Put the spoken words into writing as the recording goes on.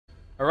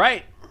All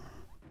right,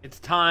 it's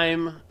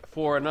time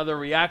for another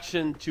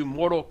reaction to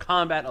Mortal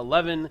Kombat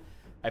 11.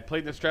 I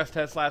played the stress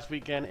test last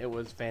weekend. It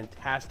was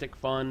fantastic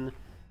fun.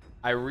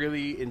 I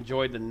really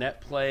enjoyed the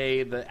net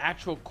play. The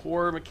actual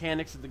core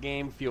mechanics of the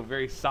game feel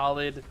very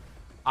solid.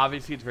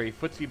 Obviously, it's very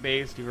footsie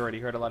based. You've already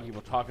heard a lot of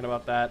people talking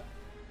about that.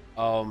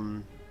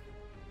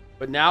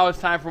 But now it's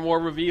time for more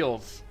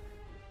reveals.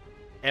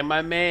 And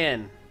my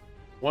man,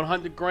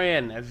 100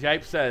 grand, as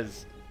Yipe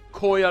says,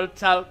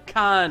 Kotal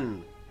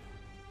Kahn.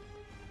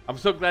 I'm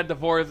so glad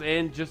Devorah's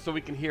in just so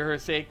we can hear her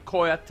say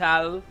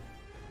Kotal.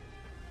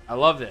 I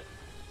loved it.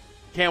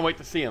 Can't wait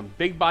to see him.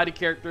 Big body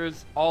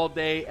characters all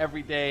day,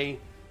 every day,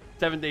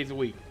 7 days a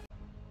week.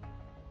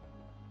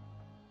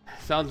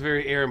 Sounds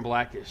very Aaron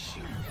Blackish.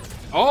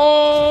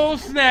 Oh,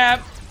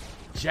 snap!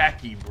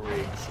 Jacqui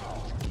Briggs.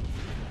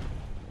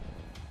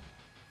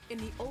 In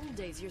the old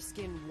days, your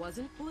skin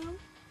wasn't blue?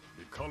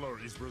 The color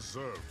is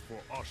reserved for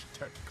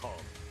Ashtet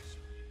Khans.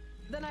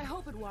 Then I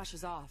hope it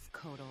washes off,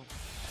 Kotal.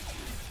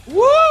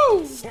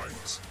 Woo!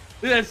 Fight!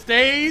 Look at that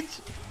stage.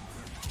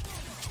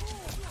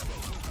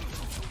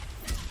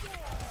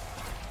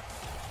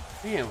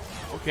 Damn.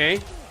 Okay.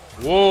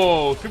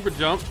 Whoa. Super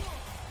jump.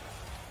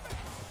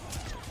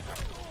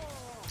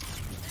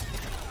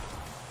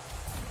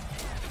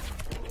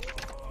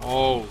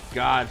 Oh,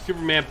 God.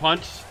 Superman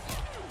punch.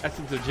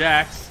 Essence of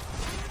Jax.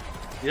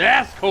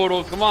 Yes,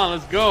 Kotal. Come on.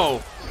 Let's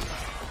go.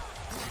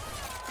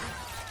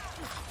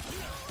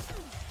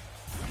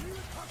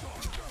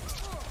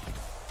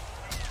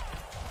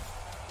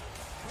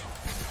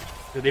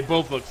 Dude, they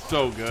both look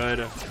so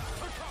good.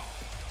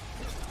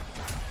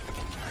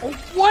 Oh,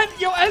 what?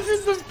 Yo,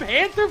 Essence of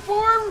Panther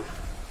form?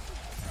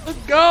 Let's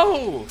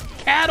go!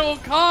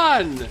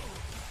 Kahn!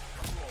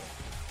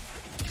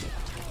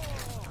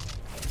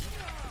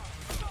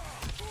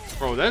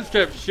 Bro, that's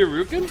straight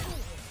Shiryuken?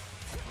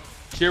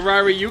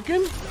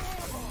 Shiraryuken?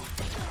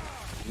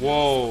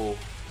 Whoa.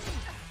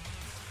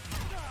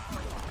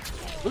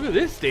 Look at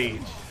this stage.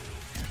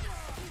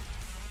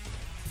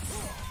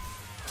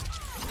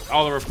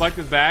 Oh, the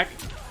reflector's back.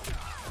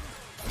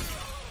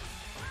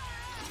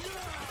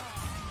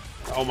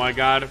 Oh my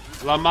God.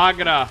 La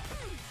Magra.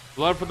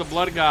 Blood for the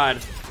blood god.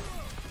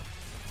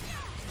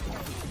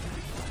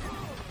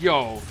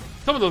 Yo,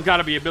 some of those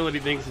gotta be ability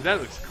things. That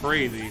looks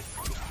crazy.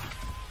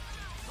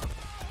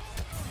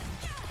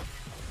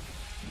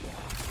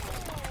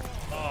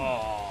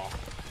 Oh.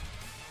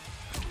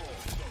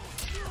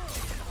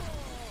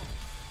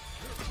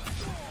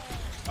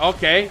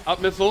 Okay,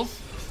 up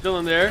missiles. Still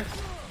in there.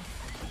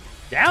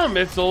 Down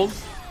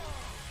missiles.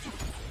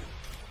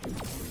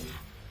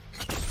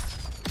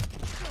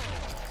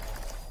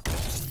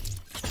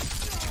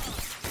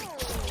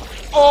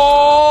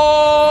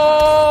 Oh!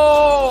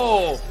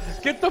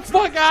 Get the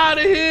fuck out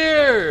of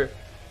here!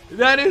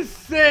 That is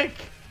sick!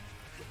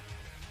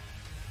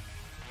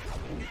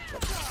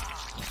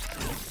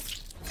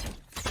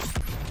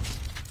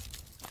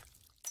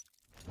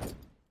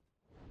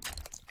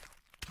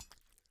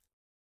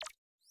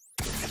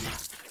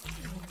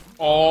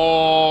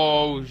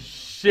 Oh,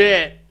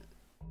 shit.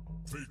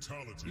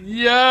 Fatality.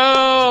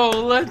 Yo,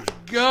 let's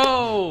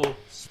go.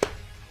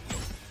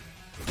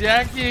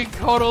 Jacqui and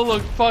Kotal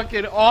look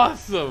fucking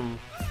awesome.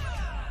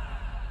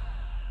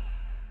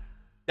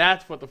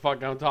 That's what the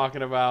fuck I'm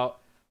talking about.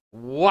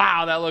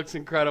 Wow, that looks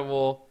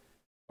incredible.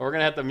 We're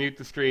gonna have to mute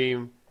the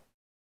stream.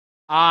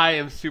 I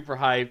am super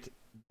hyped.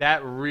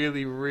 That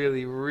really,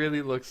 really,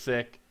 really looks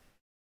sick.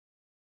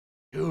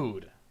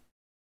 Dude.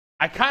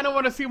 I kind of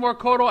want to see more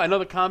Kotal. I know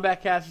the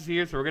combat cast is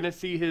here, so we're going to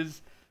see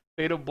his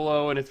fatal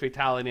blow and his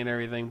fatality and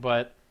everything.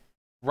 But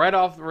right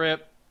off the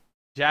rip,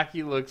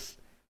 Jacqui looks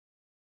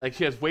like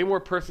she has way more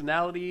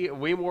personality,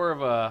 way more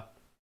of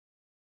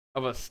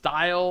a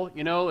style,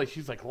 you know? Like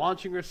she's like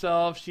launching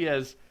herself. She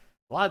has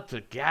lots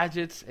of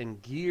gadgets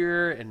and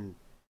gear, and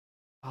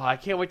oh, I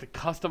can't wait to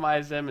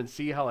customize them and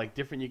see how like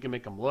different you can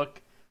make them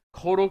look.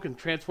 Kotal can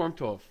transform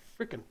to a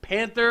freaking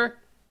panther.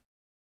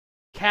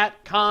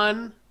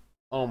 Kahn.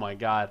 Oh my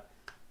God.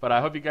 But I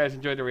hope you guys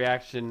enjoyed the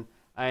reaction.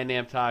 I am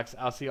Namtox.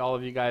 I'll see all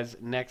of you guys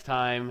next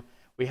time.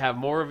 We have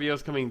more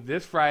reveals coming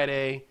this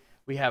Friday.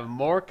 We have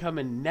more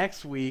coming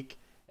next week.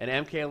 And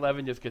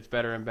MK11 just gets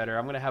better and better.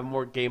 I'm going to have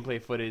more gameplay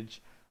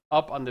footage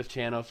up on this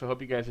channel. So I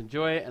hope you guys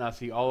enjoy it. And I'll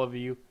see all of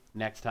you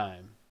next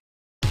time.